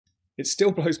It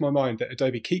still blows my mind that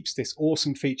Adobe keeps this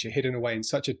awesome feature hidden away in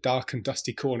such a dark and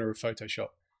dusty corner of Photoshop.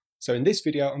 So in this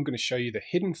video, I'm going to show you the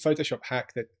hidden Photoshop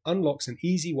hack that unlocks an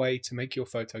easy way to make your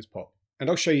photos pop. And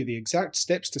I'll show you the exact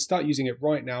steps to start using it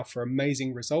right now for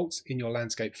amazing results in your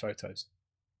landscape photos.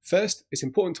 First, it's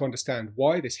important to understand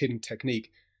why this hidden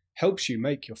technique helps you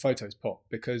make your photos pop,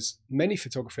 because many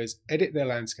photographers edit their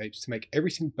landscapes to make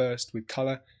everything burst with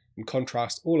color and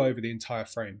contrast all over the entire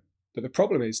frame. But the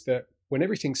problem is that when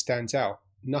everything stands out,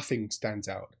 nothing stands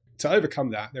out. To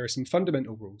overcome that, there are some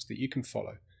fundamental rules that you can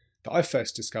follow that I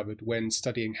first discovered when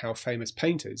studying how famous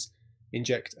painters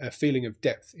inject a feeling of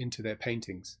depth into their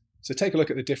paintings. So take a look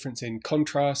at the difference in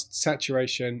contrast,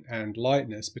 saturation, and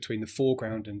lightness between the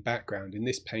foreground and background in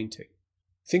this painting.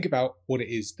 Think about what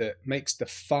it is that makes the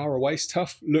far away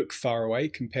stuff look far away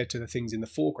compared to the things in the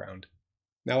foreground.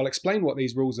 Now I'll explain what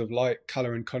these rules of light,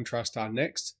 color, and contrast are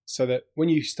next, so that when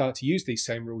you start to use these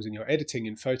same rules in your editing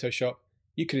in Photoshop,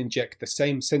 you can inject the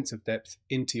same sense of depth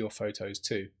into your photos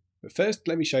too. But first,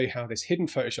 let me show you how this hidden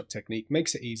Photoshop technique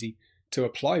makes it easy to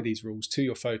apply these rules to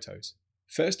your photos.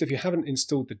 First, if you haven't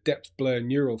installed the depth blur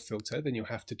neural filter, then you'll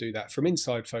have to do that from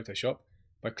inside Photoshop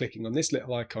by clicking on this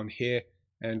little icon here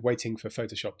and waiting for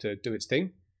Photoshop to do its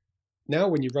thing. Now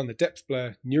when you run the depth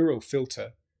blur neural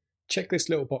filter, check this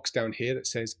little box down here that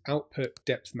says Output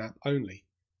Depth Map Only.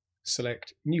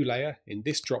 Select New Layer in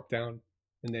this drop down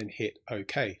and then hit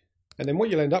OK. And then what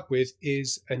you'll end up with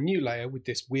is a new layer with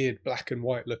this weird black and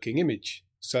white looking image.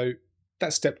 So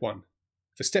that's step one.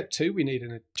 For step two, we need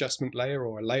an adjustment layer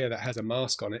or a layer that has a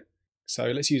mask on it. So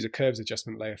let's use a curves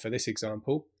adjustment layer for this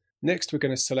example. Next, we're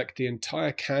going to select the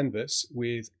entire canvas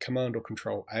with Command or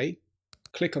Control A,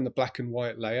 click on the black and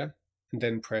white layer, and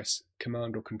then press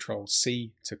Command or Control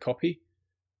C to copy,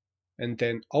 and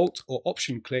then Alt or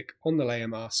Option click on the layer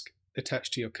mask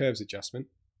attached to your curves adjustment,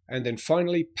 and then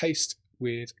finally paste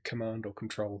with Command or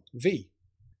Control V.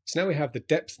 So now we have the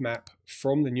depth map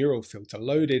from the neural filter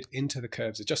loaded into the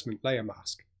curves adjustment layer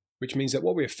mask, which means that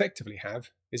what we effectively have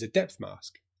is a depth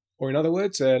mask. Or in other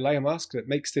words, a layer mask that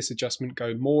makes this adjustment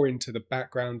go more into the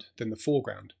background than the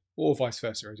foreground, or vice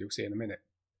versa, as you'll see in a minute.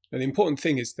 Now the important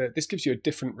thing is that this gives you a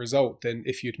different result than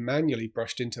if you'd manually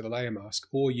brushed into the layer mask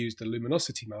or used the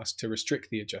luminosity mask to restrict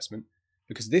the adjustment,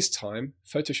 because this time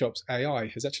Photoshop's AI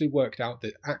has actually worked out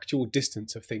the actual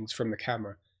distance of things from the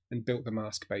camera and built the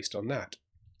mask based on that.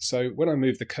 So when I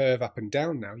move the curve up and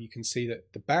down now, you can see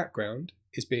that the background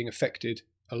is being affected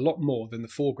a lot more than the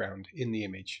foreground in the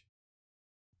image.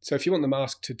 So if you want the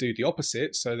mask to do the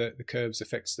opposite, so that the curves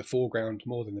affects the foreground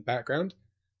more than the background,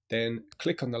 then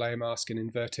click on the layer mask and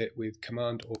invert it with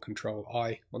Command or Control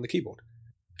I on the keyboard.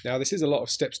 Now this is a lot of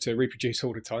steps to reproduce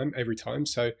all the time, every time,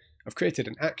 so I've created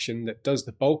an action that does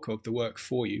the bulk of the work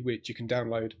for you, which you can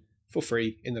download for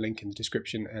free in the link in the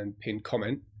description and pinned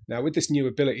comment. Now with this new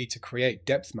ability to create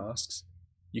depth masks,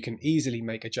 you can easily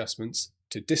make adjustments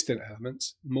to distant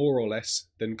elements more or less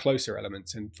than closer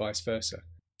elements and vice versa.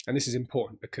 And this is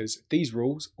important because these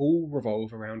rules all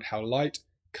revolve around how light,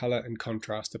 color, and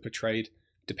contrast are portrayed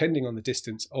depending on the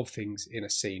distance of things in a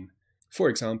scene. For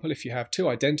example, if you have two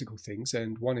identical things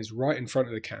and one is right in front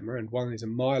of the camera and one is a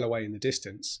mile away in the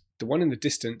distance, the one in the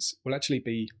distance will actually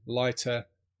be lighter,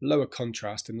 lower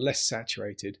contrast, and less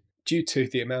saturated due to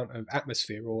the amount of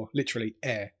atmosphere, or literally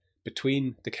air,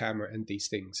 between the camera and these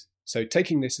things. So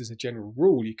taking this as a general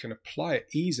rule, you can apply it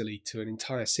easily to an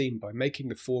entire scene by making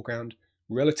the foreground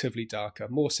relatively darker,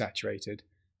 more saturated,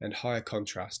 and higher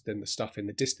contrast than the stuff in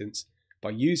the distance by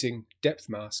using depth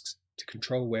masks to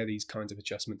control where these kinds of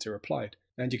adjustments are applied.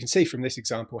 And you can see from this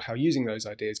example how using those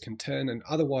ideas can turn an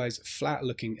otherwise flat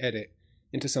looking edit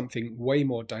into something way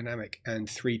more dynamic and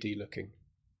 3D looking.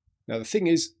 Now the thing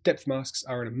is, depth masks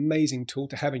are an amazing tool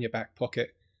to have in your back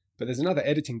pocket, but there's another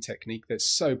editing technique that's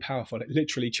so powerful it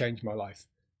literally changed my life.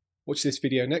 Watch this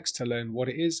video next to learn what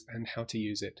it is and how to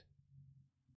use it.